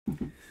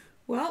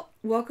Well,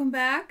 welcome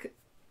back.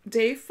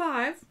 Day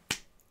 5,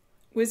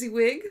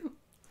 WYSIWYG.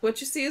 What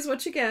you see is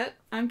what you get.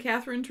 I'm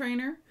Catherine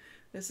Trainer.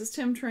 This is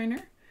Tim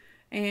Trainer.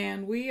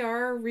 And we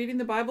are reading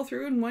the Bible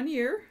through in 1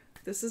 year.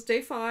 This is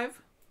day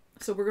 5.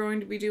 So we're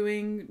going to be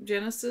doing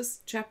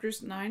Genesis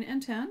chapters 9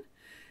 and 10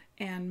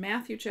 and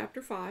Matthew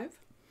chapter 5.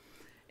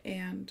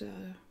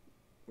 And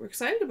we're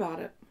excited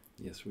about it.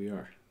 Yes, we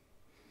are.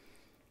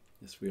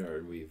 Yes, we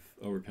are. We've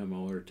overcome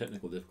all our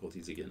technical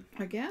difficulties again.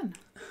 Again.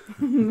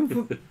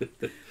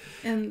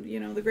 And, you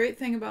know, the great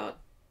thing about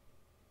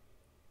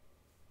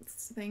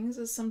things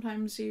is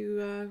sometimes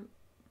you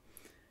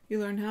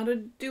learn how to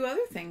do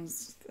other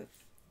things.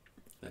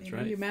 That's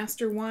right. You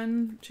master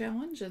one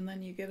challenge and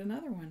then you get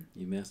another one.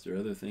 You master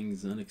other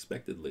things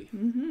unexpectedly.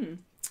 Mm-hmm.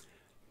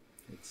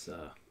 It's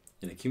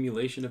an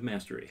accumulation of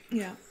mastery.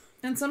 Yeah.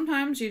 And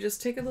sometimes you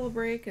just take a little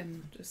break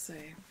and just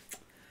say,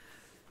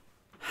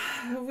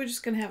 we're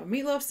just going to have a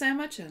meatloaf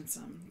sandwich and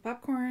some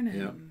popcorn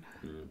and... Yep.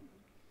 Mm.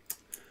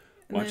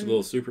 Watch a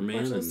little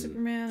Superman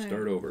and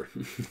start over.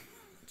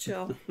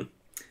 Chill.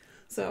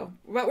 So,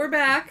 but we're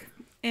back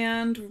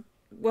and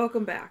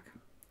welcome back.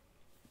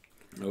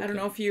 Okay. I don't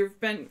know if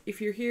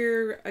you're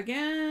here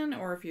again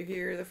or if you're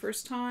here the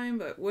first time,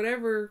 but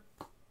whatever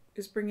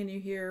is bringing you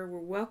here,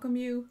 we'll welcome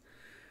you.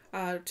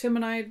 Tim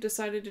and I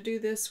decided to do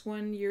this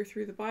 1 year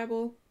through the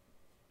Bible,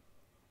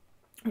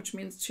 which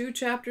means 2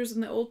 chapters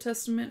in the Old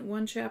Testament,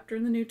 1 chapter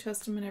in the New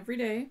Testament every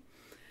day.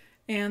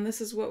 And this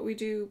is what we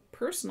do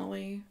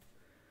personally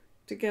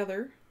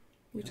together.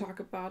 We talk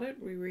about it,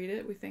 we read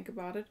it, we think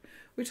about it.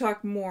 We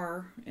talk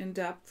more in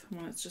depth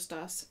when it's just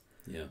us.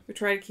 Yeah. We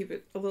try to keep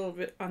it a little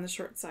bit on the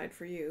short side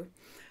for you.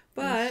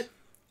 But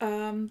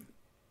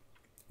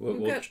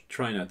we'll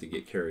try not to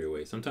get carried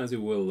away. Sometimes we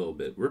will a little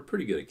bit. We're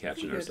pretty good at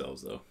catching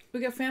ourselves, though.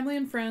 We got family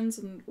and friends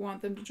and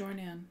want them to join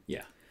in.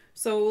 Yeah.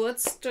 So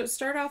let's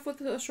start off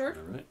with a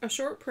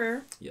short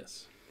prayer.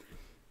 Yes.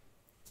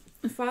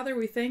 Father,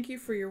 we thank you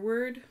for your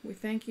word. We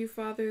thank you,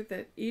 Father,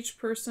 that each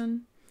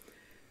person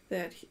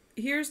that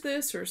hears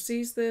this or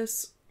sees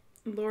this,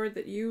 Lord,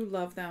 that you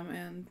love them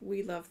and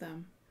we love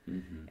them.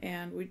 Mm-hmm.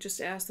 And we just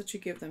ask that you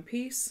give them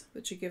peace,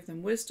 that you give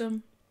them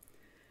wisdom,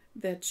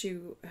 that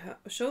you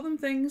show them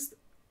things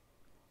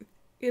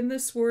in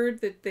this word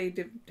that they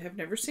have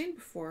never seen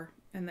before,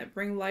 and that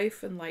bring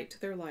life and light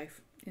to their life.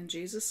 In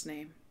Jesus'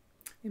 name,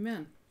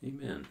 amen.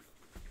 Amen.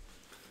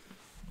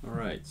 All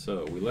right,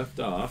 so we left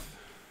off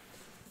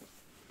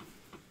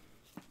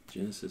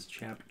Genesis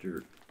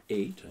chapter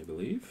 8, I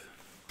believe.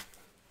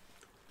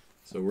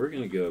 So we're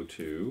going to go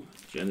to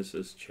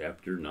Genesis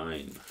chapter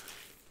 9.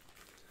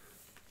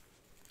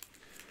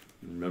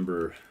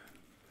 Remember,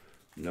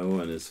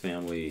 Noah and his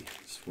family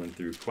just went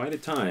through quite a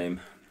time,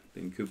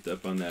 being cooped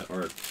up on that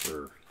ark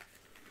for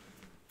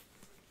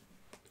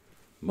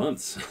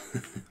months,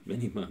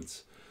 many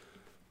months,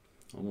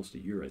 almost a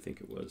year I think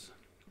it was.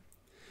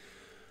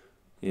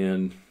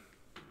 And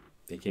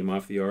they came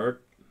off the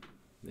ark,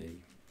 they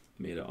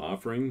made an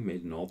offering,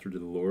 made an altar to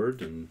the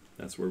Lord, and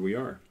that's where we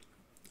are.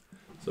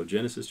 So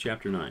Genesis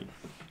chapter 9.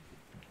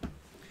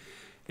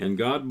 And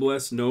God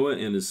blessed Noah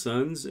and his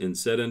sons, and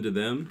said unto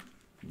them,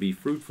 Be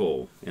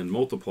fruitful, and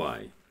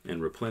multiply,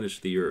 and replenish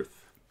the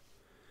earth.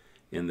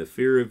 And the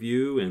fear of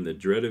you and the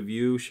dread of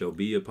you shall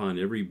be upon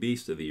every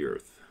beast of the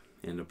earth,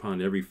 and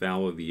upon every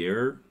fowl of the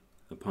air,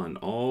 upon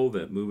all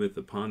that moveth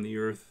upon the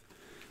earth,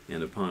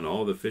 and upon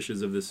all the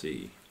fishes of the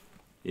sea.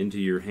 Into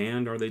your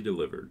hand are they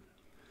delivered.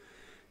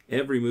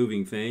 Every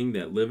moving thing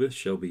that liveth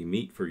shall be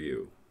meat for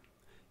you.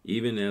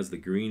 Even as the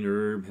green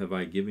herb have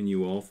I given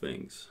you all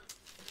things.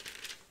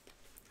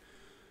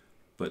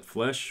 But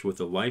flesh with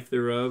the life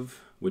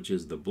thereof, which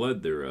is the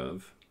blood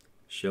thereof,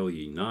 shall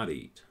ye not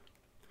eat.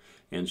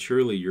 And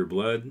surely your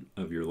blood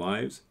of your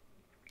lives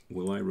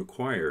will I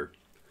require.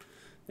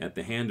 At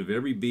the hand of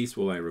every beast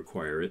will I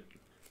require it,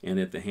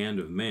 and at the hand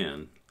of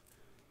man,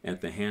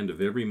 at the hand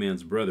of every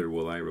man's brother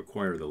will I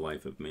require the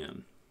life of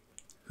man.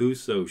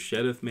 Whoso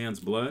sheddeth man's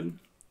blood,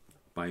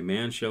 by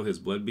man shall his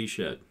blood be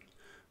shed.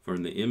 For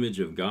in the image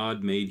of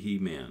God made he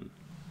man.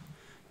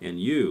 And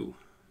you,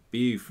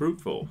 be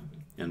fruitful,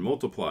 and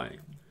multiply.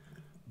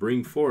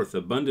 Bring forth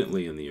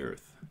abundantly in the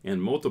earth,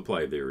 and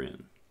multiply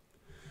therein.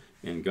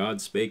 And God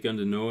spake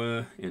unto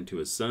Noah and to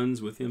his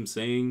sons with him,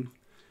 saying,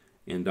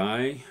 And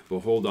I,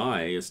 behold,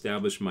 I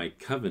establish my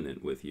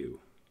covenant with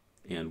you,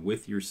 and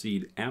with your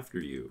seed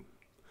after you,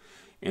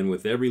 and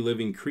with every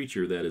living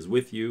creature that is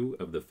with you,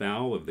 of the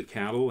fowl, of the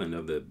cattle, and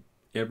of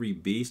every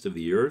beast of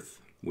the earth,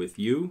 with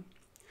you,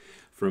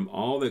 from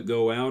all that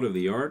go out of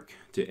the ark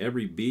to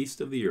every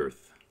beast of the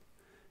earth.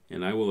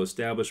 And I will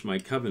establish my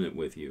covenant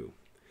with you.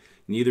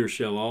 Neither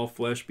shall all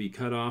flesh be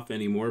cut off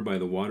any more by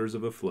the waters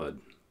of a flood.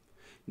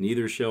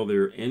 Neither shall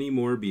there any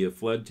more be a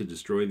flood to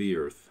destroy the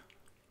earth.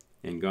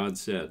 And God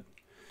said,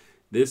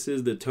 This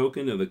is the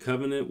token of the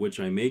covenant which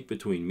I make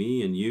between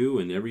me and you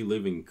and every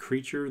living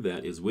creature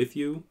that is with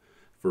you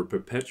for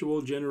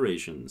perpetual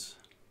generations.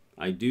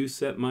 I do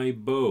set my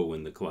bow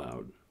in the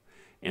cloud.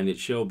 And it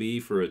shall be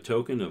for a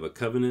token of a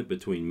covenant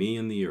between me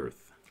and the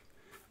earth.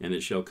 And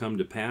it shall come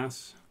to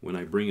pass, when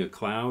I bring a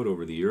cloud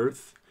over the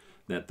earth,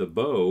 that the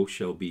bow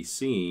shall be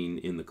seen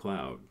in the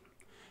cloud.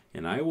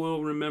 And I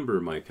will remember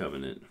my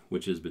covenant,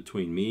 which is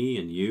between me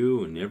and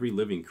you and every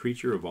living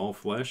creature of all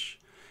flesh,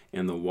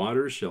 and the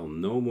waters shall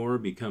no more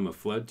become a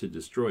flood to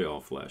destroy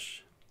all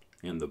flesh.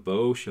 And the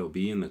bow shall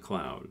be in the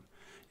cloud,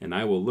 and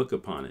I will look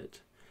upon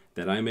it,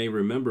 that I may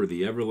remember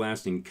the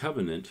everlasting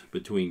covenant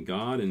between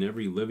God and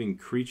every living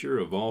creature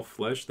of all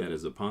flesh that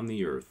is upon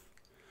the earth.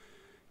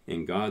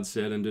 And God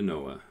said unto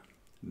Noah,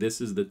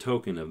 This is the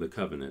token of the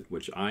covenant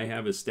which I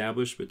have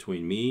established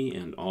between me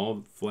and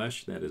all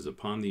flesh that is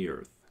upon the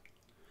earth.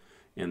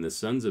 And the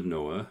sons of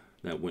Noah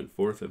that went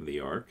forth of the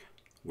ark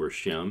were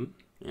Shem,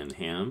 and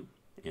Ham,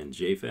 and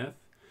Japheth,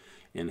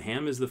 and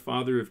Ham is the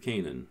father of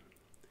Canaan.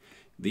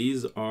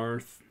 These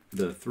are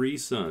the 3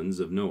 sons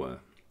of Noah,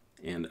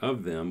 and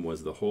of them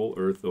was the whole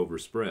earth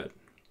overspread.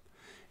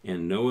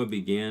 And Noah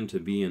began to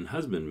be an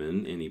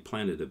husbandman, and he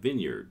planted a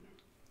vineyard.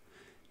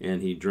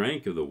 And he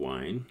drank of the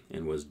wine,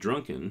 and was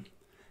drunken,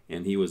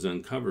 and he was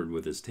uncovered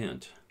with his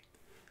tent.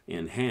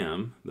 And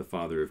Ham, the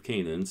father of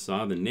Canaan,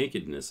 saw the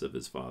nakedness of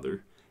his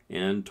father,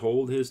 and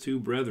told his 2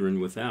 brethren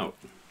without.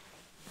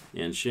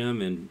 And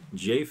Shem and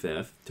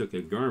Japheth took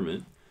a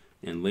garment,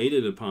 and laid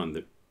it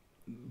upon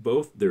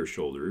both their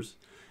shoulders,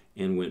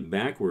 and went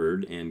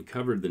backward, and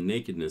covered the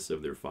nakedness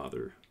of their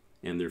father.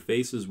 And their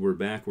faces were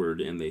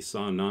backward, and they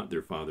saw not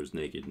their father's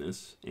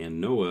nakedness.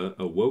 And Noah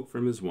awoke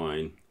from his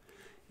wine,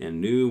 and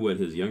knew what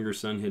his younger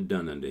son had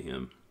done unto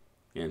him.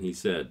 And he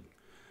said,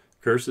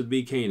 Cursed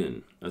be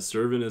Canaan, a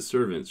servant of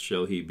servants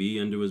shall he be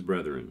unto his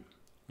brethren.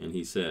 And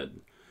he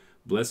said,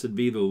 Blessed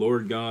be the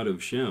Lord God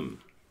of Shem,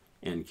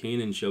 and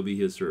Canaan shall be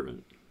his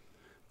servant.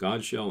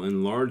 God shall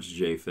enlarge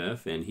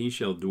Japheth, and he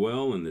shall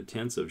dwell in the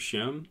tents of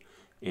Shem,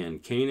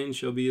 and Canaan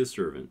shall be his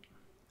servant.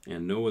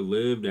 And Noah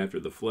lived after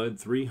the flood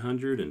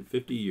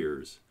 350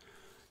 years.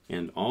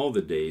 And all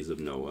the days of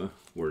Noah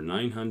were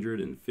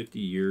 950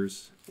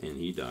 years, and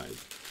he died.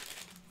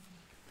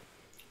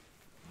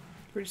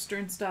 Pretty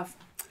stern stuff.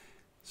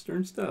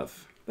 Stern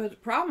stuff. But a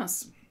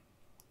promise.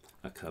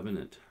 A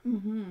covenant.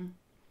 Mm-hmm.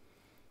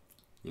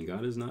 And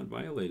God has not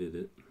violated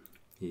it.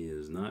 He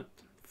has not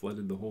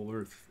flooded the whole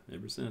earth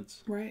ever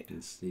since. Right.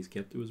 He's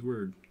kept to his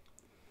word.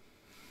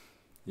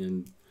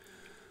 And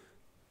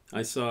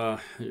I heard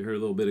a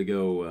little bit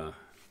ago,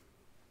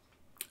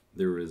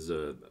 there was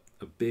a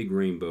big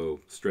rainbow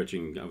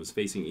stretching. I was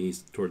facing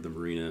east toward the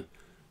marina.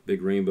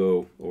 Big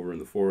rainbow over in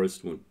the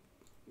forest,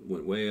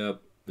 went way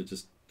up. It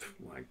just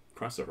like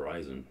crossed the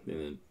horizon, and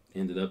it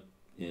ended up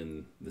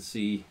in the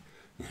sea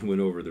and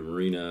went over the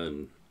marina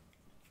and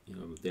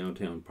the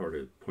downtown part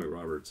of Point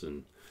Roberts.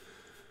 And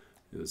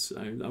it was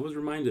I was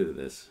reminded of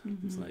this.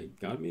 Mm-hmm. It's like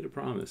God made a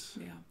promise.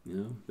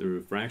 Yeah. There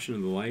was a fraction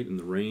of the light and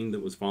the rain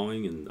that was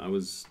falling, and I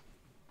was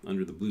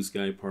under the blue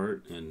sky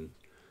part, and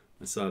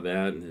I saw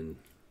that, and then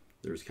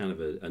there was kind of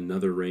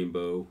another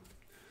rainbow.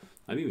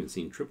 I've even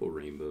seen triple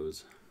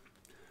rainbows,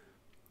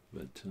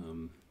 but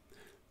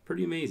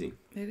pretty amazing.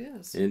 It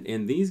is.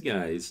 And these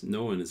guys,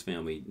 Noah and his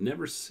family,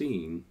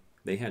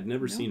 they had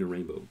never seen a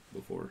rainbow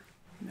before.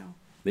 No.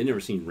 They never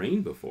seen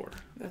rain before.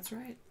 That's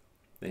right.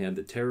 They had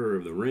the terror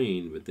of the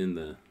rain, but then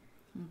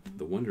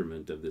the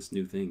wonderment of this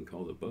new thing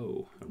called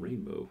a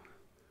rainbow.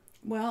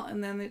 Well,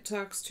 and then it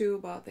talks too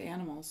about the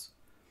animals.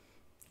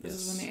 This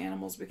Yes. is when the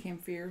animals became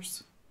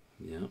fierce.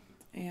 Yeah.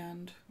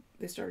 And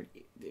they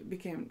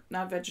became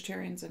not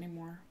vegetarians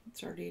anymore.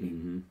 Started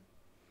eating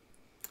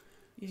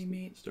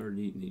meat. Started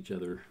eating each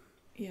other.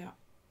 Yeah.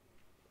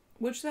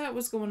 Which that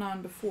was going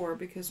on before,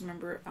 because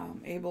remember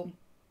Abel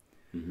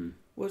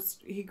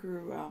he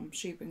grew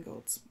sheep and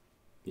goats.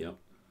 Yep.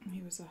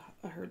 He was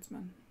a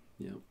herdsman.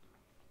 Yep.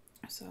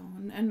 So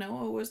and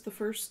Noah was the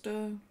first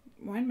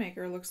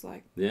winemaker, looks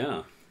like.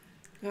 Yeah.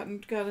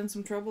 Got in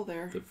some trouble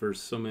there. The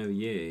first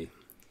sommelier.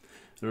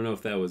 I don't know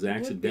if that was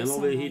accidental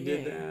that he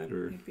did that,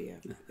 or he'd be a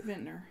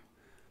vintner.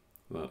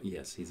 Well,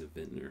 yes, he's a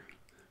vintner.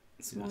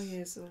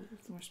 Sommelier is a little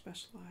more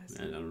specialized.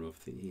 And I don't know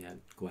if he had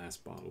glass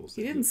bottles.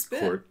 He didn't spit.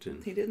 Corked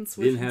and he didn't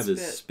switch. He didn't have spit.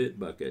 his spit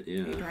bucket.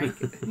 Yeah. He drank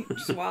it. He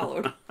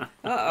swallowed.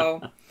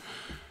 Uh-oh.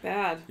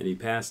 Bad. And he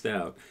passed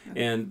out.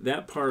 And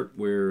that part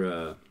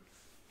where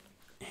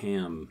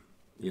Ham,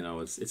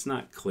 it's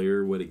not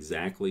clear what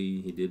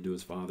exactly he did to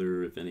his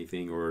father, if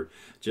anything, or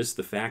just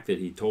the fact that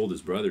he told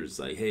his brothers,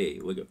 like, hey,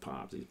 look at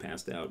Pops. He's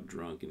passed out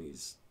drunk, and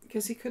he's...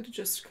 Because he could have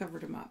just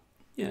covered him up.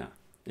 Yeah.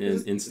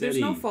 And instead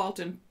there's no fault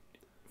in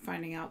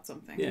finding out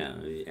something.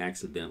 Yeah, he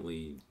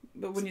accidentally...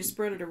 But when you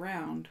spread it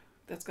around,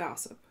 that's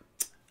gossip.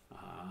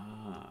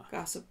 Ah.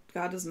 Gossip.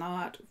 God is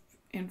not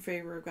in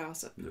favor of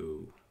gossip.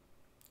 No.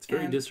 It's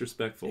very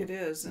disrespectful. It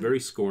is. Very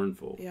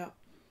scornful. Yeah.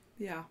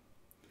 Yeah.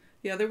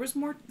 Yeah, there's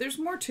more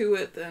to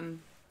it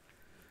than...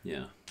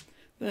 Yeah.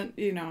 Than,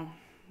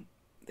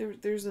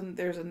 there's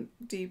a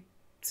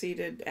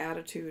deep-seated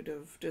attitude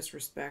of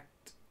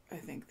disrespect, I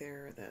think,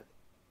 there that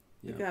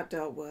got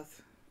dealt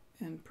with.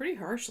 And pretty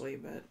harshly,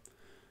 but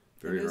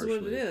very it is harshly.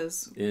 what it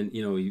is. And,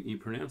 you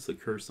pronounce the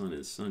curse on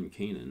his son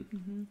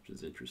Canaan, which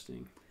is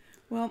interesting.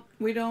 Well,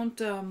 we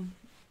don't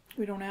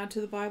add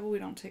to the Bible. We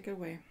don't take it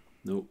away.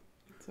 Nope.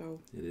 So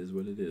it is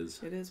what it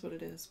is. It is what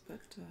it is. But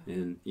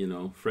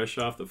and fresh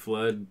off the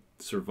flood,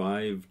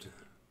 survived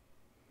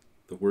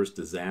the worst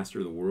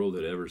disaster the world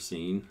had ever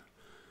seen.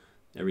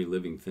 Every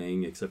living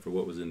thing except for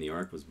what was in the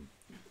ark was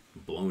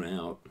blown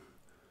out.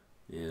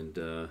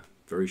 And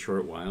very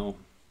short while,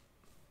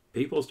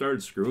 people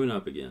started screwing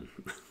up again.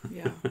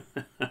 Yeah.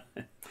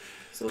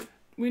 So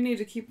we need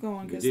to keep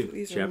going because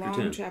these Chapter are long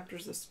 10.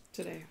 chapters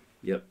today.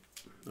 Yep.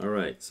 All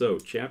right. So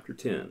chapter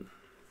 10.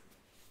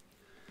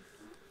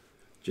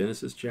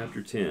 Genesis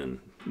chapter 10.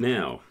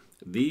 Now,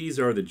 these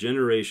are the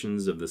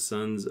generations of the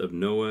sons of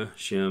Noah,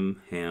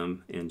 Shem,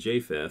 Ham, and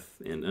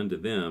Japheth, and unto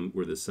them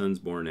were the sons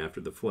born after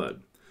the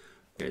flood.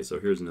 Okay, so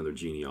here's another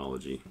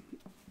genealogy.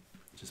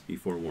 Just be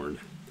forewarned.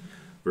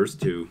 Verse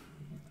 2.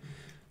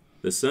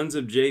 The sons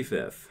of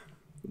Japheth,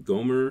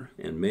 Gomer,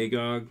 and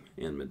Magog,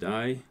 and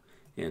Madai,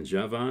 and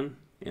Javan,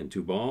 and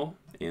Tubal,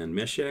 and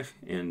Meshech,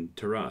 and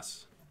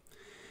Taras.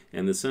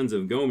 And the sons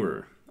of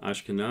Gomer,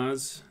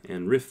 Ashkenaz,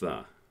 and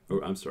Riphath,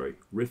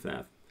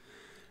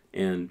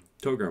 and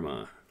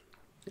Togarmah.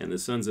 And the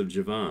sons of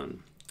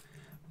Javan,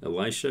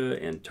 Elisha,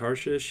 and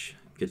Tarshish,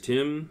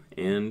 Kittim,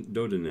 and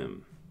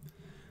Dodanim.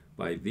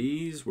 By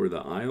these were the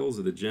isles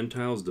of the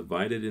Gentiles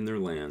divided in their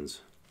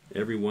lands,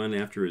 every one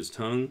after his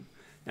tongue,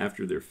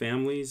 after their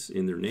families,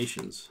 in their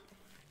nations.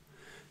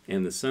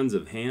 And the sons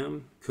of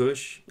Ham,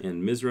 Cush,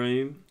 and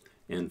Mizraim,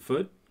 and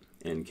Phut,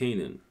 and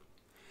Canaan.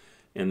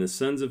 And the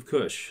sons of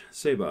Cush,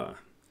 Seba,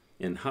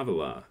 and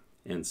Havilah,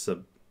 and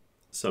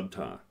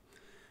Subta,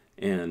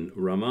 and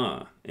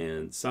Ramah,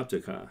 and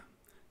Saptakah.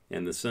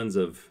 And the sons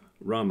of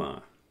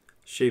Ramah,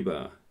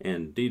 Sheba,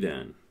 and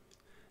Dedan.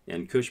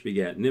 And Cush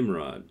begat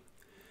Nimrod.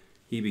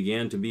 He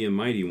began to be a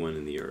mighty one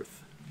in the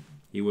earth.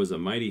 He was a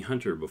mighty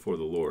hunter before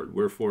the Lord.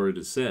 Wherefore it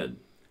is said,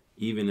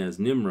 even as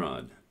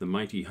Nimrod, the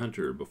mighty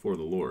hunter before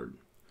the Lord.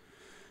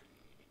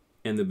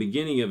 And the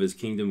beginning of his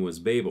kingdom was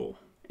Babel,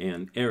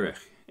 and Erech,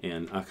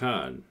 and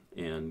Akkad,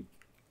 and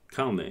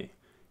Calneh,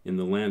 in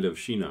the land of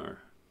Shinar.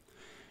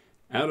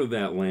 Out of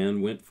that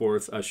land went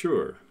forth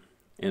Ashur,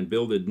 and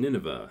builded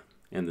Nineveh,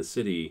 and the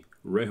city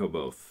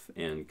Rehoboth,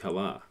 and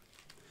Calah.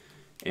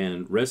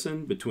 And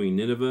Resen between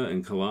Nineveh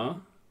and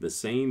Calah, the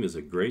same is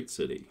a great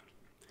city.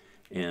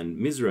 And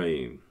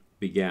Mizraim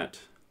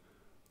begat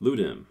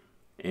Ludim,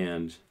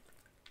 and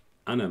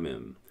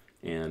Anamim,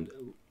 and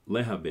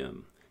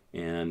Lehabim,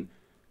 and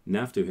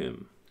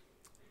Naphtuhim,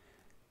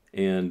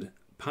 and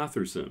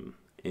Pathrusim,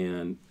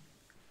 and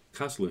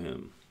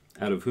Casluhim,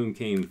 out of whom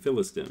came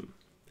Philistim,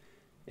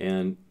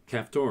 and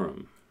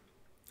Caphtorim.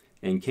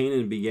 And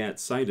Canaan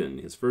begat Sidon,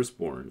 his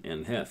firstborn,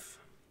 and Heth,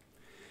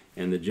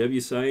 and the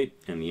Jebusite,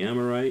 and the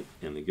Amorite,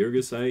 and the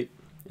Girgasite,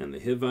 and the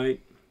Hivite,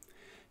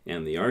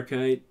 and the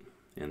Archite,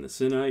 and the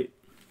Sinite,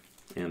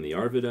 and the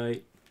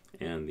Arvidite,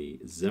 and the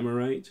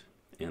Zemarite,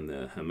 and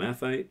the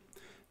Hamathite,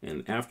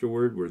 and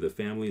afterward were the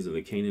families of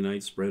the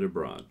Canaanites spread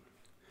abroad.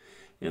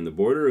 And the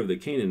border of the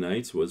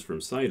Canaanites was from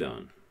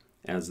Sidon,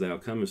 as thou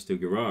comest to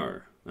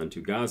Gerar,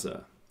 unto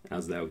Gaza,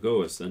 as thou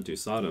goest unto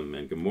Sodom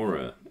and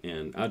Gomorrah,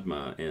 and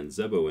Admah, and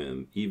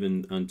Zeboim,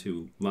 even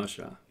unto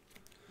Lasha.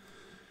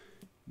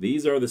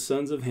 These are the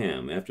sons of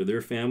Ham, after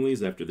their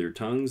families, after their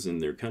tongues, in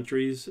their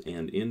countries,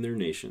 and in their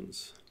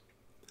nations.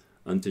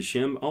 Unto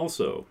Shem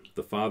also,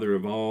 the father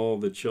of all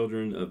the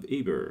children of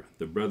Eber,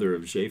 the brother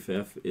of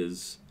Japheth,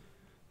 is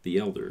the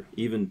elder.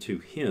 Even to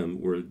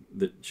him were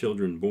the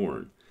children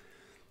born.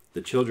 The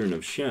children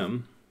of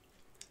Shem,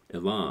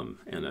 Elam,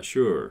 and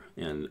Ashur,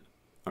 and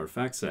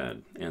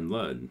Arphaxad, and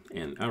Lud,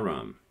 and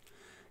Aram.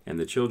 And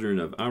the children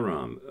of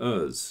Aram,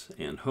 Uz,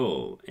 and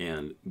Hul,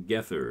 and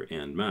Gether,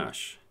 and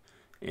Mash.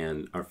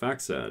 And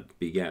Arphaxad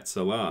begat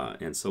Salah,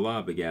 and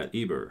Salah begat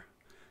Eber.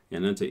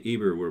 And unto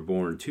Eber were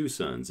born two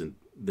sons, and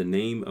the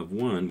name of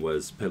one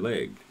was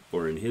Peleg,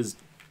 for in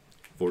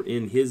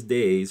his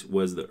days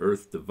was the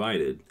earth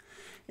divided,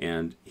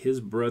 and his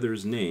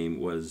brother's name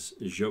was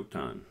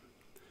Joktan.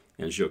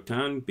 And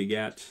Joktan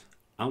begat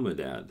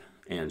Almadad,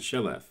 and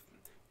Sheleph,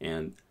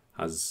 and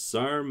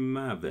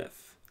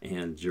Hazarmaveth,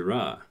 and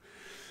Jerah,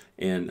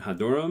 and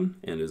Hadoram,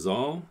 and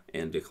Izal,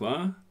 and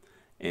Diklah,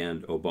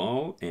 and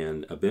Obal,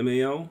 and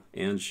Abimael,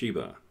 and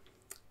Sheba,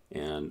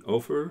 and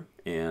Ophir,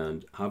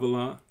 and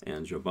Havilah,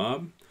 and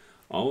Jobab.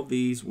 All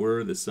these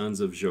were the sons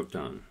of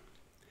Joktan.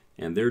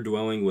 And their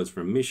dwelling was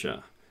from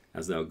Misha,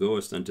 as thou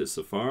goest unto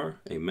Sephar,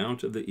 a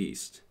mount of the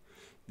east.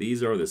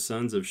 These are the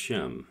sons of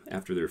Shem,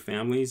 after their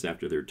families,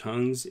 after their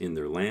tongues, in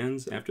their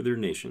lands, after their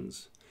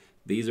nations.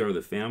 These are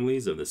the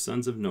families of the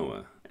sons of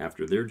Noah,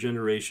 after their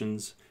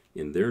generations,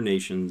 in their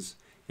nations,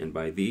 and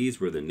by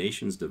these were the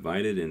nations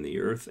divided in the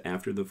earth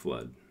after the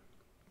flood.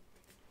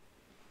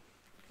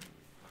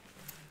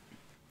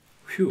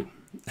 Whew.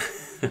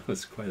 That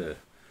was quite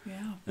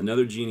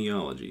another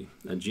genealogy.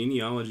 A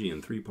genealogy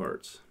in 3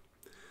 parts.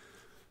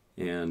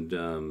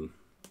 And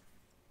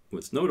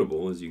what's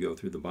notable as you go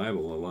through the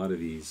Bible, a lot of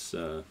these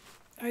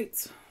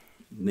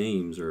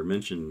names are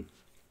mentioned.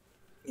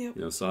 Yep.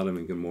 You know, Sodom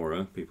and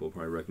Gomorrah, people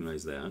probably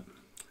recognize that.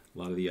 A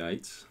lot of the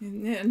ites.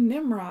 And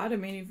Nimrod, I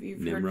mean,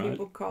 you've heard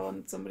people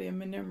calling somebody a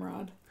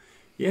Nimrod.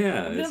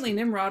 Yeah. Evidently,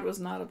 Nimrod was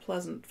not a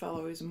pleasant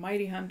fellow. He was a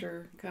mighty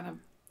hunter, kind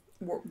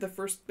of the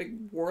first big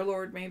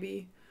warlord,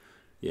 maybe.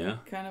 Yeah.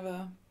 Kind of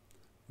a...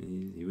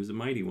 He was a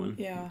mighty one.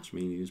 Yeah. Which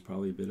means he was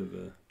probably a bit of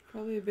a...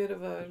 Probably a bit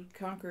of a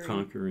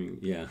conquering...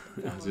 Yeah.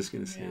 I was just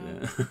going to say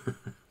that.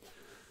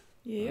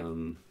 Yep.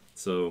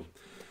 So,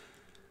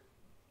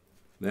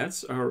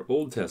 that's our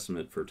Old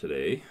Testament for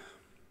today.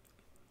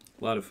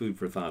 A lot of food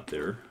for thought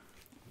there.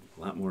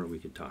 A lot more we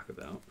could talk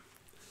about.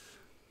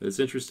 But it's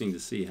interesting to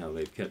see how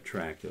they've kept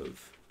track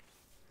of...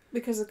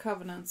 Because of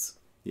covenants.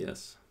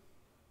 Yes.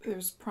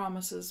 There's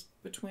promises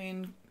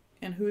between...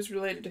 And who's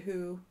related to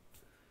who.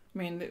 I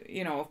mean,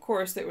 you know, of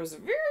course, there was a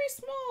very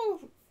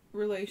small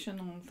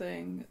relational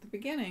thing at the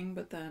beginning,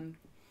 but then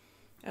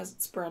as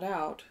it spread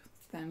out,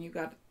 then you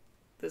got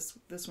this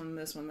one,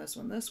 this one, this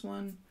one, this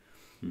one.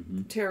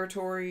 Mm-hmm.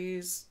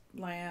 Territories,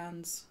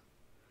 lands,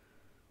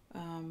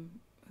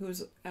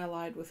 who's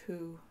allied with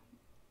who.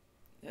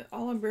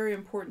 All are very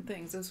important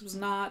things. This was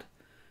not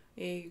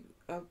a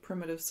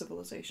primitive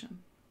civilization.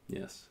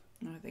 Yes.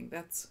 And I think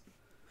that's...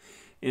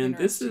 And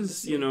this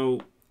is, you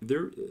know...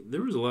 There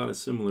was a lot of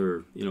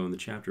similar, you know, in the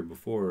chapter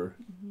before,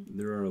 mm-hmm.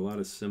 there are a lot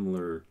of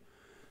similar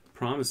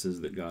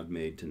promises that God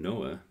made to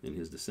Noah and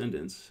his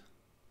descendants,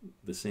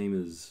 the same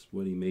as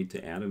what he made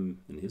to Adam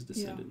and his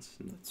descendants.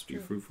 Yeah, and that's be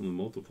true. fruitful and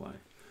multiply.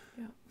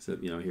 Yeah.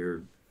 Except, you know,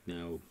 here,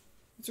 now...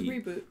 It's a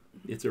reboot.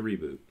 It's a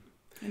reboot.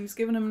 And he's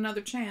given him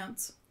another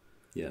chance.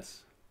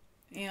 Yes.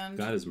 And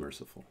God is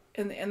merciful.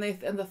 And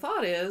the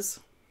thought is,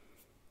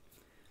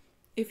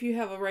 if you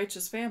have a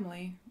righteous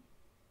family,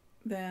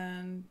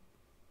 then...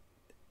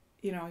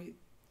 You know,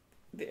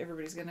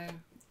 everybody's going to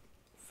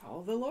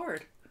follow the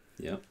Lord.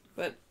 Yep.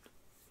 But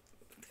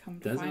come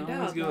to doesn't find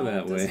always out, go no, that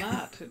it way. does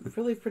not. It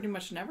really pretty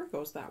much never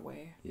goes that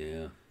way.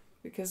 Yeah.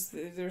 Because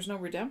there's no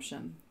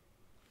redemption.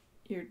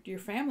 Your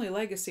family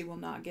legacy will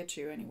not get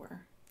you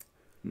anywhere.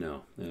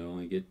 No, it'll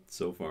only get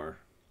so far.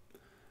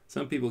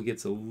 Some people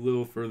gets a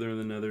little further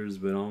than others,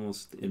 but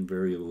almost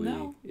invariably,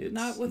 No, it's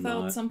not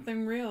without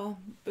something real.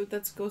 But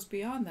that goes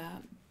beyond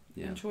that.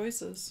 Yeah. And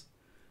choices.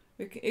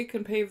 It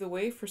can pave the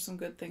way for some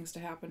good things to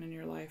happen in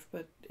your life,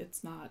 but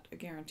it's not a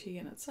guarantee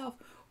in itself.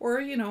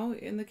 Or, you know,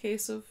 in the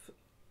case of,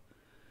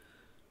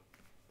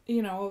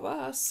 you know, of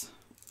us,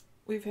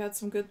 we've had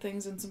some good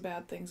things and some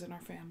bad things in our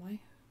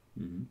family.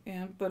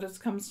 Mm-hmm. But it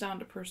comes down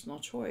to personal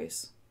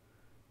choice.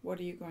 What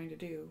are you going to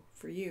do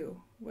for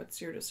you?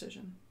 What's your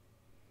decision?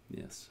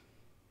 Yes.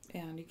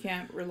 And you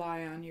can't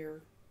rely on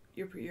your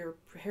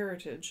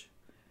heritage.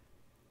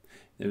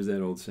 There's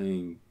that old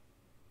saying,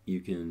 you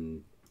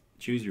can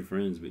choose your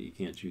friends, but you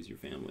can't choose your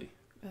family.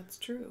 That's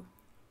true.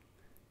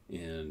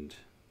 And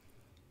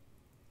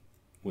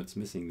what's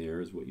missing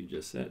there is what you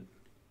just said.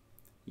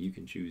 You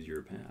can choose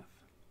your path.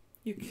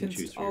 You can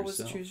choose for always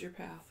yourself. choose your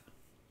path.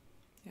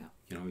 Yeah.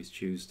 You can always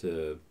choose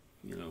to,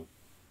 you know,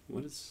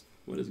 what is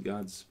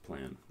God's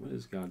plan? What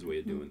is God's way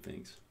of doing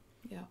things?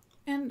 Yeah.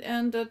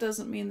 And that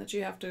doesn't mean that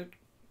you have to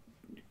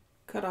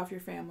cut off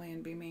your family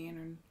and be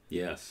mean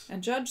Yes.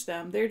 and judge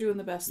them. They're doing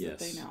the best that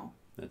they know.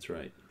 That's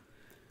right.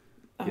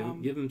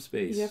 Give them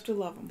space. You have to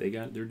love them.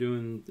 They're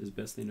doing as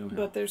best they know how.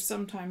 But there's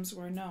some times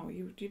where no,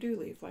 you do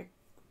leave. Like,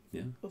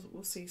 yeah,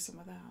 we'll see some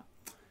of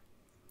that.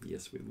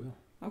 Yes, we will.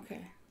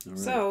 Okay. All right.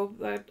 So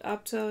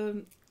up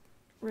to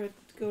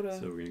go to.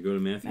 So we're gonna go to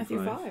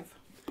Matthew 5.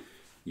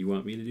 You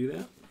want me to do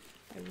that?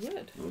 I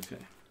would.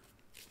 Okay.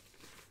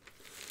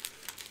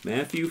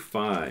 Matthew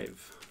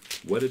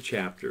 5. What a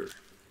chapter.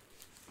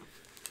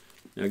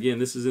 Now again,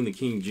 this is in the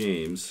King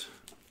James,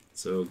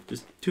 so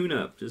just tune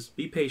up. Just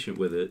be patient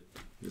with it.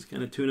 Just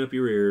kind of tune up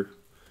your ear.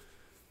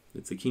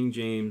 It's the King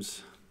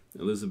James,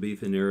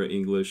 Elizabethan era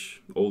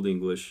English, Old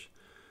English,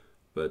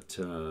 but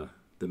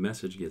the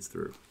message gets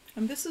through.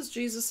 And this is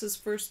Jesus's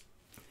first.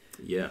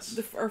 Yes.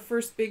 Our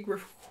first big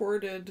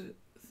recorded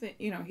thing.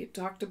 You know, he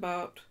talked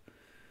about.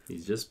 He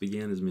just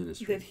began his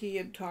ministry. That he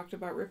had talked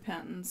about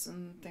repentance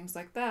and things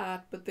like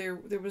that, but there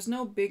was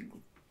no big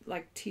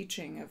like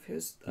teaching of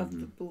his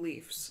the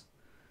beliefs,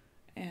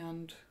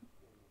 and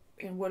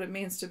what it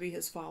means to be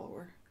his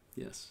follower.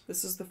 Yes.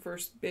 This is the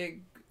first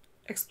big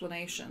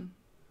explanation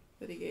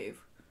that he gave.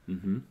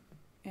 Mm-hmm.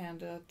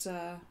 And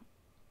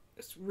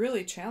it's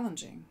really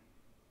challenging.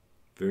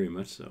 Very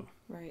much so.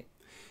 Right.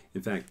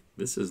 In fact,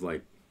 this is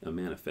like a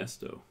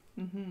manifesto.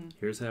 Mm-hmm.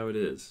 Here's how it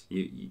is.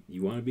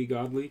 You want to be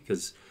godly?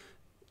 Because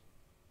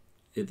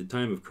at the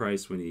time of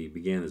Christ, when he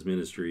began his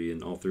ministry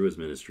and all through his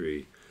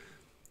ministry,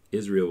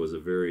 Israel was a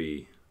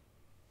very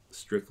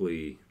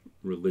strictly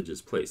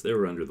religious place. They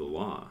were under the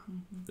law.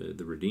 Mm-hmm.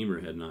 The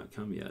Redeemer had not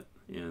come yet.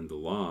 And the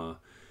law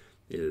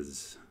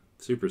is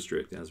super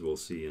strict, as we'll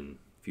see in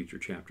future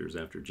chapters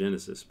after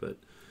Genesis. But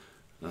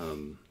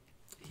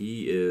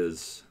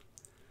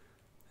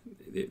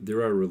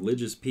there are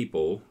religious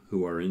people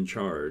who are in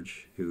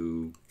charge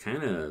who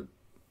kind of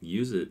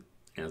use it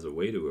as a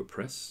way to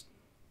oppress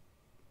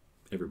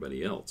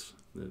everybody else,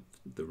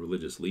 the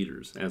religious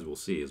leaders, as we'll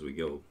see as we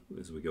go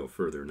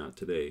further. Not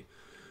today,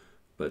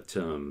 but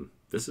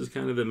this is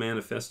kind of the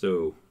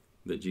manifesto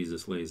that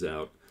Jesus lays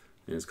out,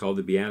 and it's called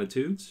the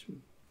Beatitudes.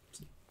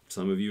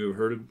 Some of you have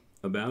heard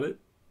about it.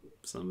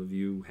 Some of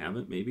you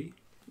haven't, maybe.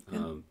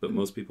 But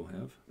most people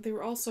have. They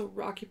were also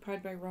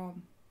occupied by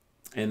Rome.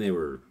 And they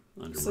were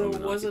under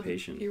Roman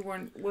occupation.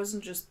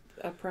 Wasn't just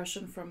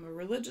oppression from the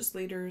religious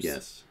leaders.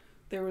 Yes.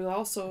 There was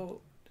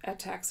also a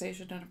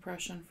taxation and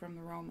oppression from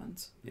the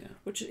Romans. Yeah.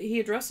 Which he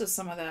addresses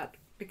some of that,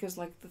 because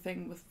like the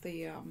thing with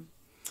the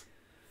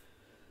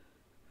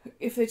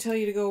if they tell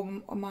you to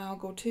go a mile,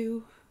 go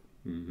 2.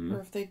 Mm-hmm. Or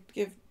if they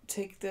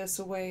take this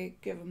away,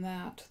 give them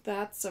that.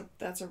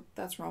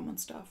 That's Roman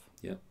stuff.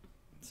 Yep.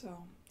 So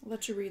I'll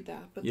let you read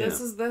that, but yeah.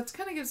 that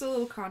kind of gives a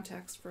little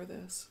context for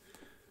this.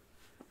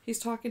 He's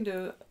talking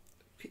to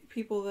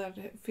people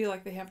that feel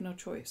like they have no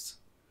choice.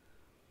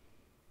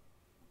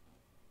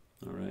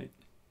 All right.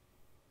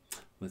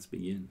 Let's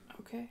begin.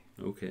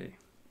 Okay.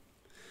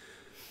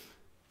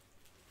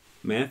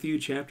 Matthew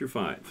chapter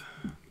 5.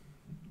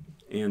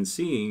 And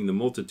seeing the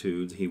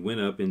multitudes, he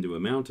went up into a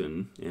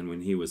mountain, and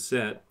when he was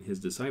set, his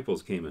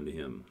disciples came unto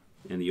him.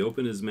 And he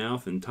opened his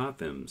mouth and taught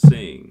them,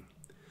 saying,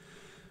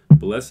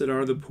 Blessed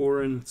are the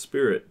poor in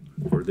spirit,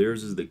 for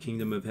theirs is the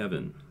kingdom of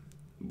heaven.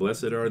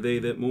 Blessed are they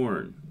that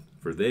mourn,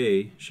 for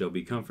they shall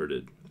be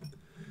comforted.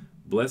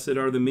 Blessed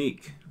are the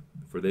meek,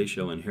 for they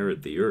shall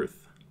inherit the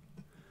earth.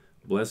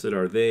 Blessed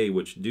are they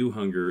which do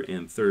hunger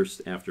and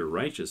thirst after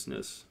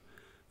righteousness,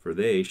 for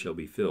they shall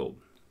be filled.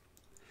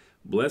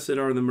 Blessed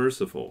are the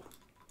merciful,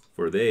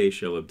 for they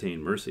shall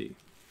obtain mercy.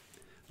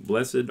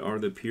 Blessed are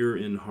the pure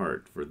in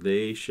heart, for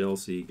they shall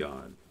see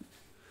God.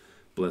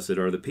 Blessed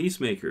are the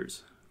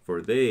peacemakers,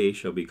 for they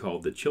shall be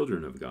called the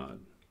children of God.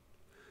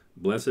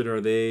 Blessed are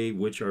they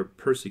which are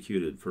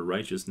persecuted for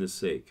righteousness'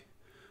 sake,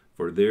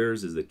 for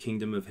theirs is the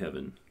kingdom of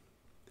heaven.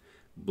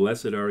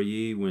 Blessed are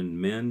ye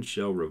when men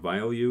shall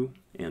revile you,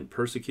 and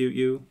persecute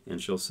you, and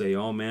shall say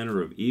all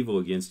manner of evil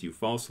against you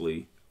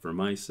falsely, for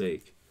my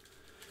sake.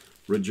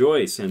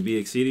 Rejoice and be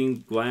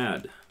exceeding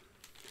glad,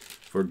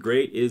 for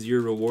great is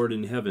your reward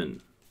in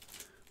heaven.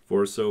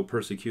 For so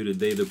persecuted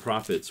they the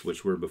prophets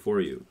which were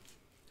before you.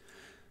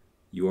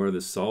 You are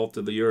the salt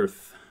of the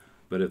earth,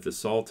 but if the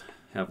salt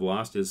have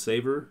lost his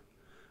savor,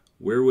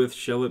 wherewith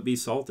shall it be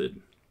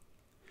salted?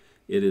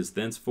 It is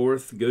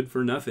thenceforth good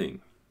for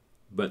nothing,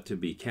 but to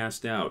be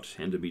cast out,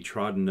 and to be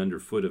trodden under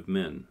foot of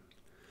men.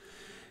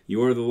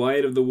 You are the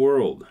light of the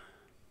world.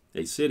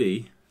 A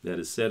city that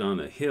is set on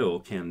a hill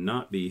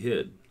cannot be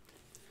hid.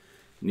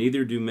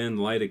 Neither do men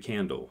light a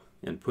candle,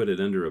 and put it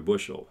under a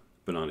bushel,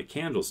 but on a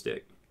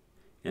candlestick,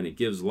 and it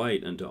gives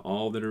light unto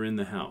all that are in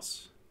the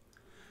house.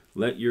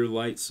 Let your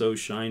light so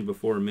shine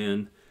before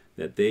men,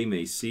 that they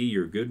may see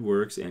your good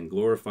works, and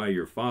glorify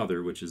your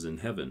Father which is in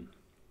heaven.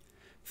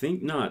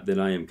 Think not that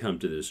I am come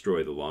to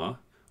destroy the law,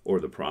 or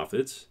the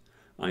prophets.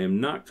 I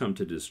am not come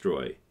to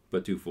destroy,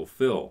 but to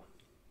fulfill.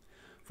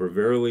 For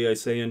verily I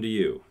say unto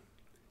you,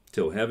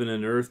 till heaven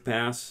and earth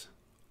pass,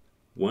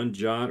 one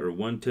jot or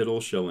one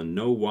tittle shall in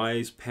no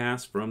wise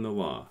pass from the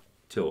law,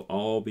 till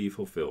all be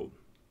fulfilled.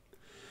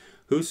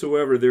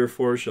 Whosoever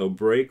therefore shall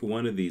break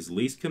one of these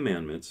least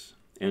commandments,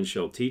 and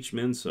shall teach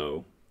men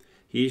so,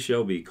 he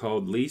shall be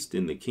called least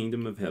in the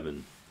kingdom of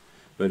heaven.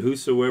 But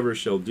whosoever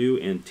shall do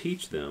and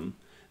teach them,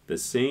 the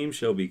same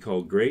shall be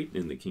called great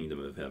in the kingdom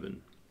of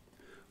heaven.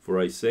 For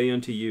I say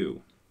unto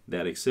you,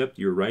 that except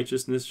your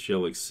righteousness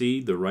shall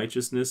exceed the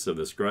righteousness of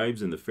the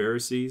scribes and the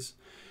Pharisees,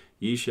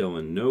 ye shall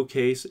in no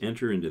case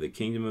enter into the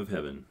kingdom of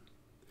heaven.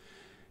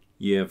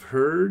 Ye have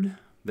heard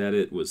that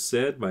it was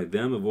said by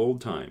them of old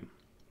time,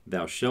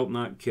 Thou shalt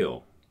not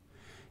kill.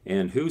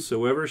 And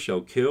whosoever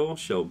shall kill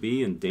shall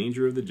be in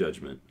danger of the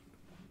judgment.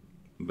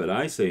 But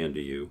I say unto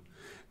you,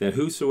 that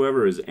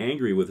whosoever is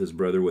angry with his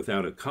brother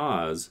without a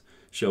cause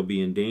shall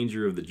be in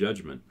danger of the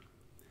judgment.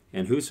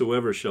 And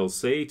whosoever shall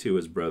say to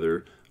his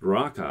brother,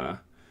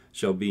 Raka,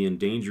 shall be in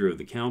danger of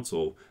the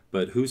council.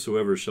 But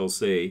whosoever shall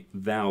say,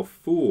 Thou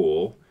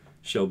fool,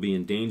 shall be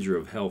in danger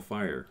of hell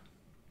fire.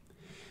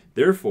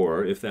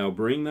 Therefore, if thou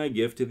bring thy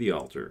gift to the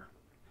altar,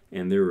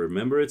 and there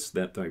rememberest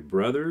that thy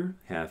brother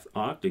hath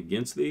aught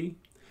against thee,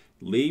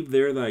 leave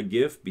there thy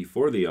gift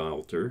before the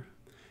altar,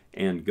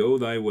 and go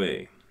thy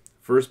way.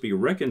 First be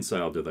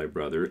reconciled to thy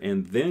brother,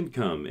 and then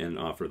come and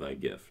offer thy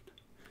gift.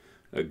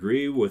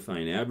 Agree with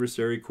thine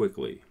adversary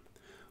quickly,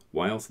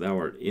 whilst thou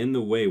art in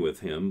the way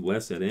with him,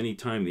 lest at any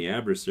time the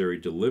adversary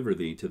deliver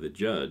thee to the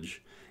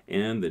judge,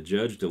 and the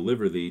judge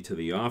deliver thee to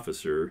the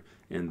officer,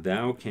 and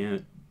thou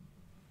canst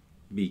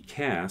be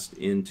cast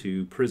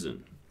into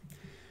prison.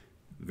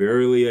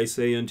 Verily I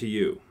say unto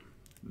you,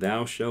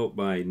 thou shalt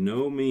by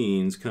no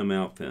means come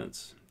out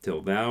thence,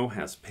 till thou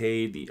hast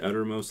paid the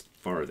uttermost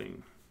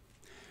farthing.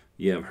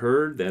 Ye have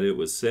heard that it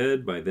was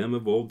said by them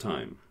of old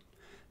time,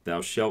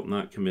 Thou shalt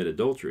not commit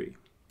adultery.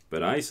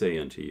 But I say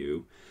unto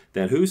you,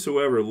 that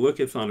whosoever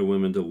looketh on a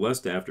woman to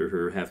lust after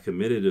her hath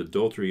committed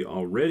adultery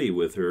already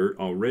with her,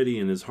 already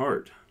in his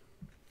heart.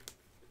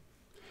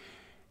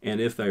 And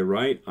if thy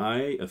right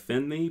eye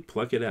offend thee,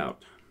 pluck it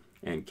out,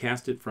 and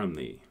cast it from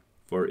thee.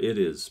 For it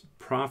is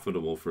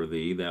profitable for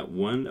thee that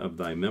one of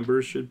thy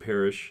members should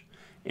perish,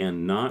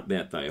 and not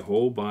that thy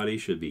whole body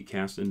should be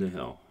cast into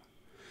hell.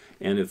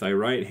 And if thy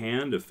right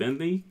hand offend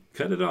thee,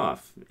 cut it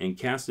off, and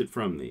cast it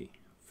from thee.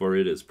 For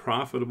it is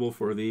profitable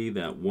for thee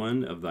that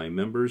one of thy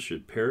members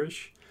should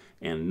perish,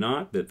 and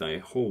not that thy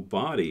whole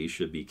body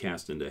should be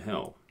cast into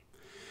hell.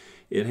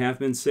 It hath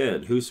been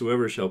said,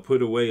 Whosoever shall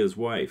put away his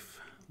wife,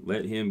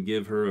 let him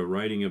give her a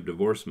writing of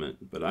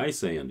divorcement. But I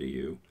say unto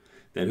you,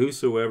 that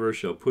whosoever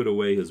shall put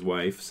away his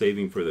wife,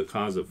 saving for the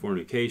cause of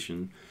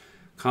fornication,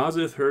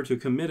 causeth her to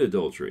commit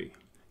adultery.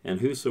 And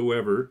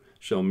whosoever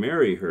shall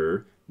marry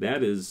her,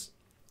 that is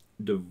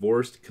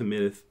divorced,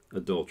 committeth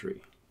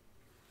adultery.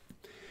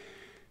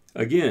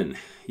 Again,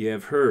 ye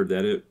have heard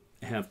that it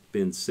hath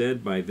been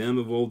said by them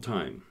of old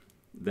time,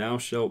 Thou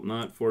shalt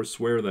not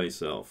forswear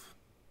thyself,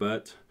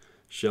 but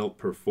shalt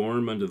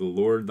perform unto the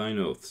Lord thine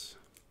oaths.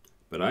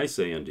 But I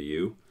say unto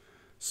you,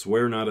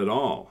 swear not at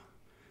all,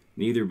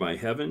 neither by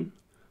heaven,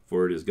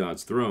 for it is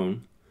God's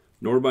throne,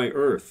 nor by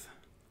earth,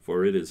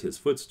 for it is his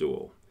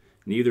footstool,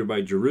 neither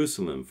by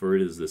Jerusalem, for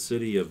it is the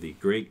city of the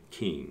great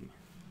King.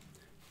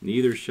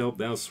 Neither shalt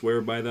thou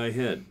swear by thy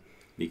head,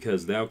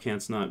 because thou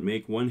canst not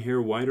make one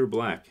hair white or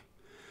black.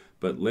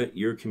 But let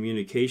your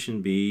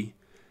communication be,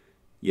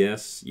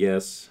 yes,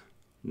 yes,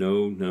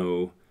 no,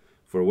 no,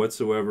 for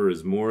whatsoever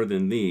is more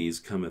than these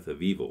cometh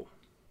of evil.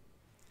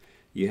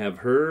 Ye have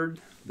heard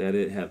that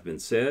it hath been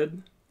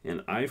said,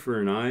 An eye for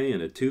an eye,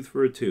 and a tooth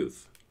for a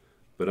tooth.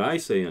 But I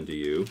say unto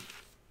you,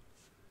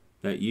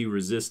 that ye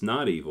resist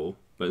not evil,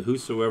 but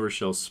whosoever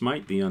shall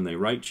smite thee on thy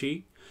right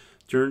cheek,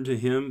 turn to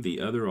him the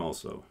other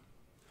also.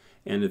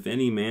 And if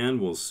any man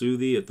will sue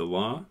thee at the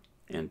law,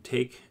 and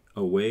take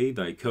away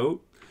thy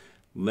coat,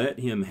 let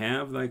him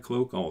have thy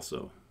cloak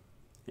also.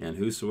 And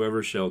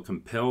whosoever shall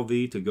compel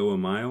thee to go a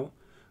mile,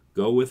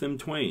 go with him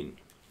twain.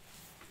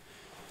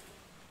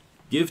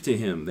 Give to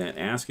him that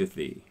asketh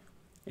thee,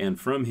 and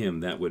from him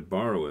that would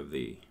borrow of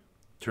thee.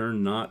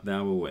 Turn not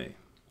thou away.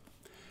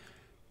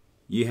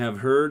 Ye have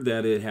heard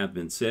that it hath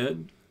been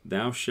said,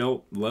 Thou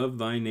shalt love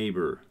thy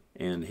neighbor,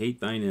 and hate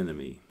thine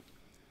enemy.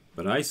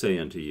 But I say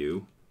unto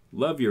you,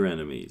 Love your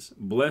enemies,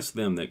 bless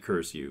them that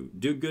curse you,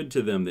 do good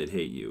to them that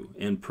hate you,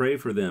 and pray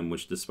for them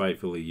which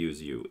despitefully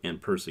use you, and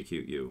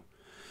persecute you,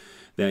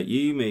 that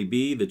ye may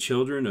be the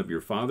children of your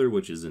Father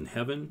which is in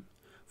heaven.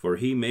 For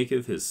he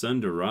maketh his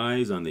sun to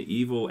rise on the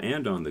evil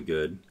and on the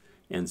good,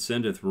 and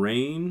sendeth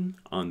rain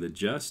on the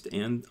just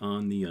and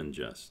on the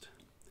unjust.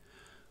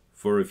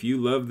 For if you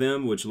love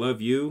them which love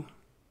you,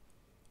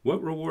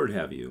 what reward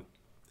have you?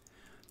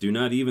 Do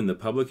not even the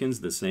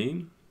publicans the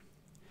same?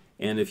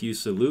 And if you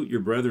salute your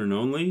brethren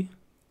only,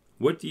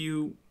 what do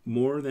you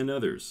more than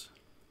others?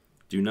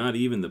 Do not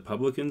even the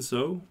publicans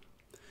so?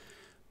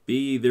 Be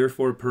ye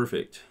therefore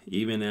perfect,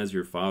 even as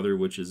your Father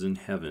which is in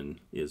heaven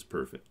is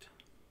perfect.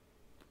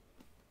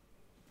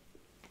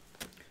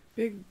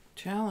 Big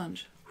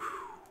challenge.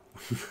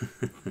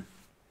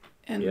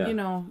 And, Yeah. you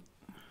know,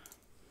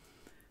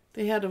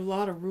 they had a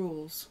lot of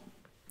rules.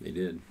 They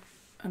did.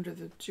 Under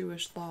the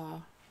Jewish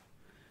law.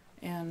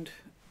 And,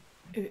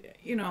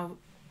 you know,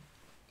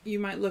 you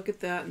might look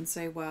at that and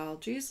say, well,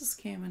 Jesus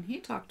came and he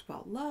talked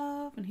about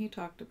love, and he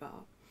talked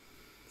about,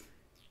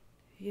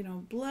 you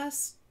know,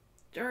 blessed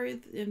are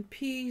in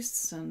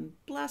peace and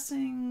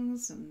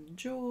blessings and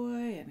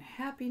joy and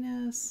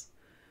happiness.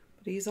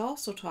 But he's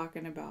also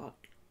talking about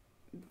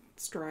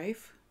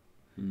strife,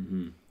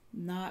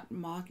 not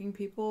mocking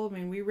people. I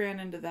mean, we ran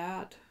into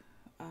that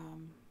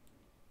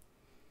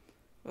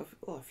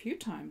a few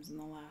times in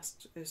the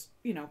last,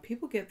 you know,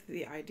 people get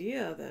the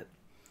idea that,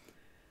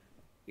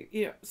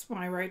 you know, it's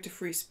my right to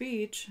free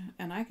speech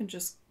and I can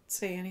just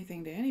say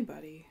anything to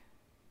anybody.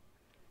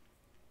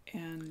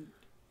 And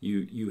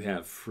you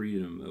have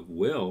freedom of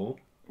will,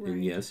 right.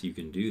 And yes, you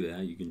can do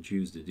that. You can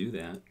choose to do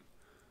that.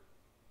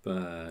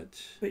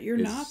 But you're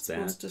not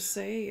supposed to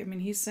say. I mean,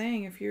 he's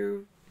saying if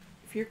you're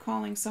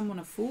calling someone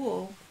a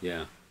fool,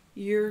 yeah,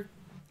 you're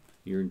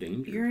in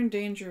danger. You're in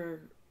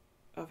danger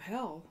of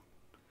hell.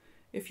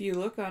 If you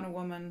look on a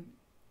woman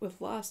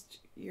with lust,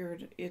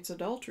 it's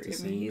adultery.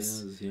 It's I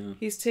mean,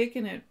 he's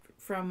taken it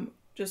from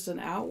just an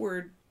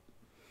outward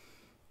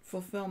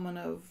fulfillment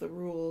of the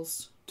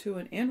rules to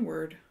an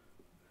inward,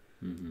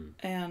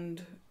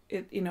 and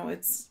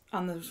it's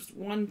on this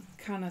one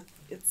kind of.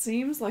 It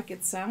seems like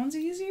it sounds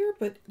easier,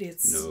 but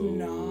it's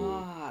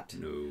not.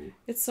 No,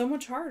 it's so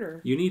much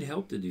harder. You need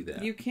help to do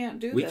that. You can't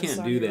do. We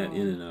can't do that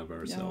in and of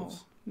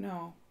ourselves.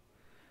 No.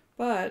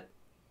 But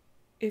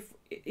if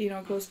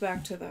it goes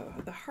back to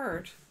the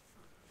heart.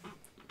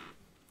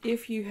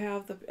 If you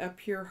have a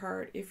pure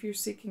heart, if you're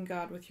seeking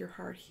God with your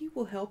heart, He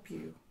will help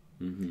you.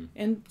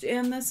 And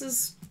this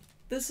is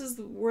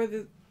where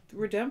the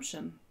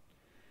redemption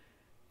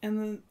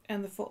and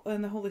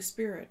the Holy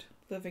Spirit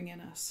living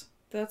in us.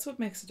 That's what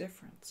makes a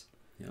difference.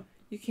 Yeah.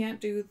 You can't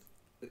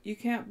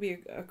be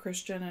a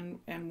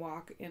Christian and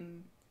walk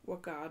in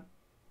what God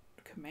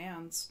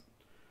commands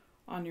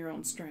on your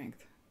own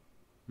strength.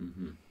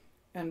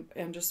 And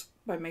just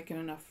by making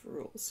enough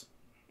rules.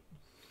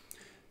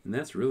 And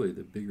that's really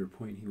the bigger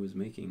point he was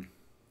making.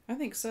 I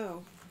think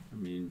so. I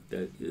mean,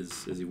 that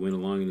is, as he went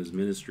along in his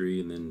ministry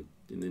and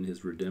then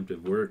his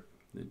redemptive work,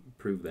 it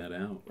proved that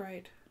out.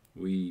 Right.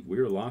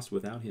 We're lost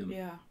without him.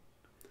 Yeah.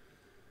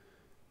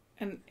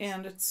 And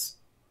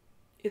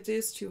it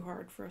is too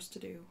hard for us to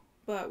do.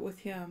 But with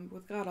him,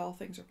 with God, all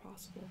things are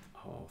possible.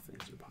 All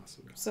things are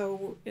possible.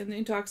 So, and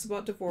he talks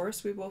about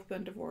divorce. We've both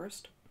been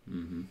divorced.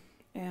 Mm-hmm.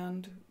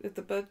 And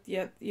but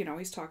yet,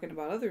 he's talking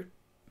about other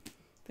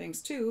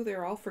things too.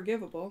 They're all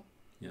forgivable.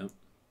 Yep.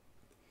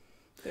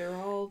 They're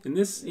all and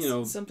this,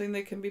 something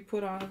that can be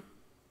put on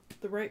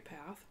the right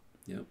path.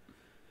 Yep.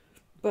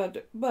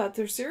 But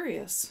they're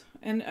serious.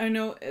 And I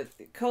know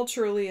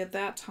culturally at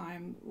that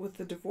time with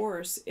the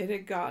divorce, it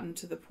had gotten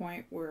to the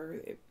point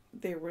where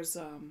there was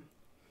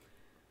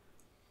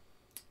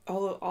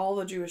all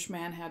the Jewish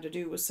man had to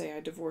do was say,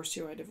 I divorce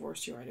you, I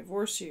divorce you, I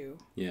divorce you.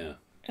 Yeah.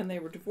 And they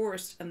were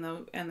divorced, and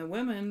the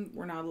women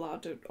were not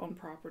allowed to own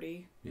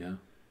property. Yeah.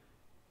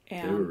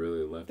 And they were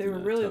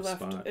really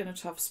left. In a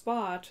tough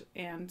spot,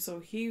 and so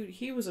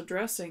he was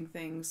addressing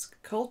things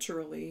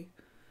culturally,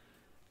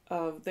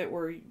 that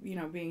were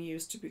being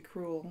used to be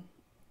cruel,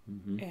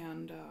 mm-hmm.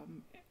 and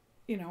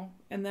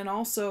and then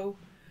also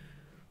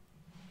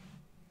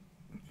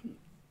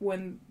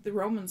when the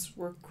Romans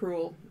were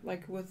cruel,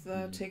 like with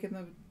mm-hmm.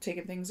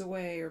 taking things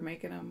away or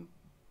making them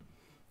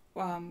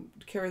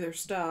carry their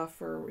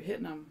stuff or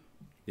hitting them.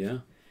 Yeah.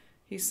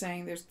 He's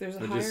saying there's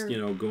a or higher...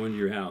 just, go into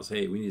your house.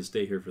 Hey, we need to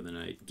stay here for the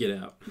night. Get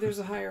out. There's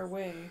a higher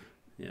way.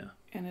 Yeah.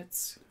 And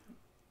it's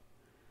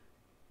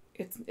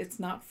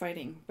not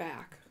fighting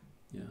back.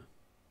 Yeah.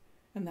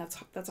 And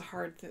that's a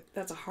hard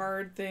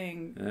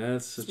thing.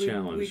 That's a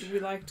challenge. We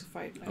like to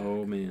fight back.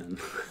 Oh man.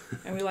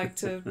 And we like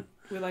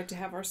to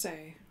have our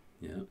say.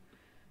 Yeah.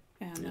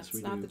 And that's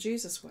not the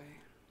Jesus way.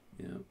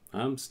 Yeah.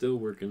 I'm still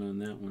working on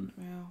that one.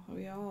 Well,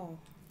 we all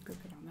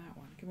working on that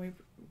one. Can we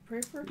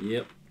pray for it?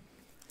 Yep.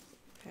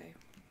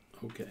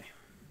 Okay.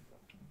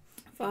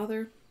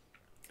 Father,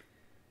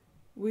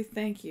 we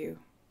thank you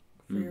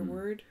for mm-hmm. your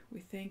word. We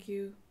thank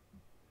you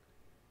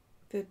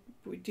that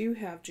we do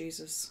have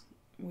Jesus.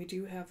 We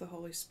do have the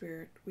Holy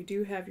Spirit. We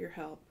do have your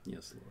help.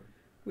 Yes, Lord.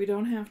 We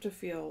don't have to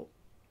feel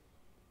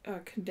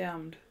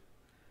condemned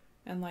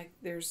and like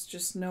there's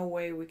just no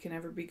way we can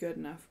ever be good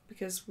enough,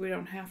 because we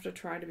don't have to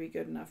try to be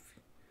good enough.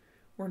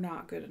 We're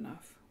not good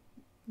enough.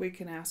 We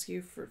can ask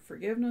you for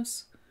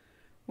forgiveness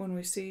when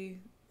we see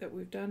that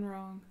we've done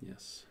wrong.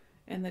 Yes.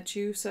 And that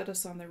you set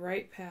us on the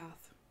right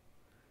path,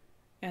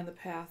 and the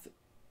path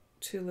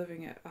to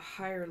living a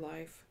higher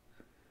life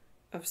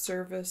of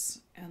service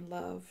and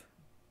love,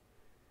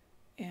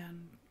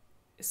 and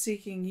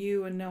seeking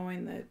you and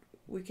knowing that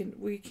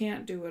we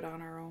can't do it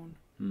on our own,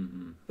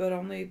 mm-hmm. but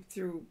only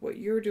through what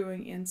you're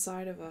doing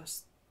inside of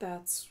us.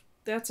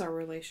 That's our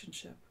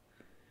relationship,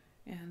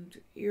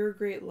 and your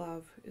great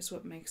love is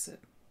what makes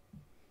it,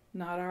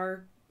 not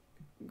our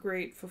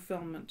great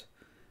fulfillment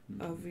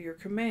of your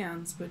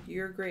commands, but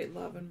your great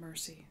love and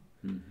mercy.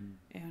 Mm-hmm.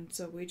 And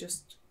so we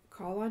just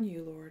call on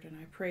you, Lord, and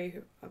I pray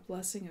a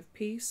blessing of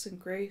peace and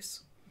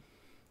grace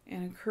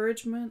and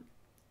encouragement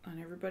on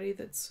everybody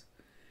that's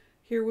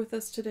here with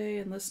us today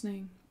and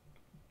listening.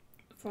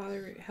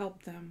 Father,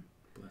 help them.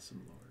 Bless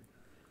them, Lord.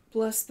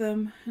 Bless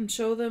them and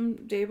show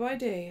them day by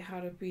day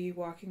how to be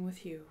walking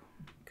with you,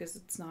 because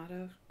it's not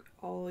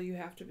all you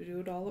have to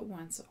do it all at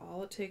once.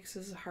 All it takes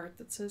is a heart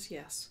that says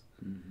yes.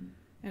 Mm-hmm.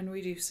 And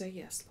we do say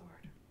yes, Lord.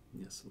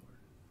 Yes, Lord.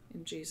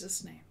 In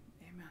Jesus' name,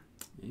 amen.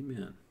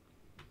 Amen.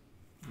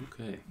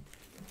 Okay.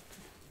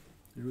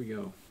 Here we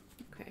go.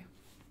 Okay.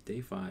 Day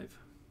 5.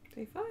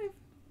 Day 5. All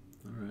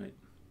right.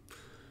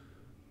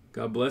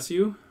 God bless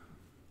you,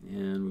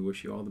 and we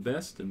wish you all the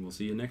best, and we'll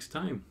see you next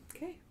time.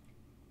 Okay.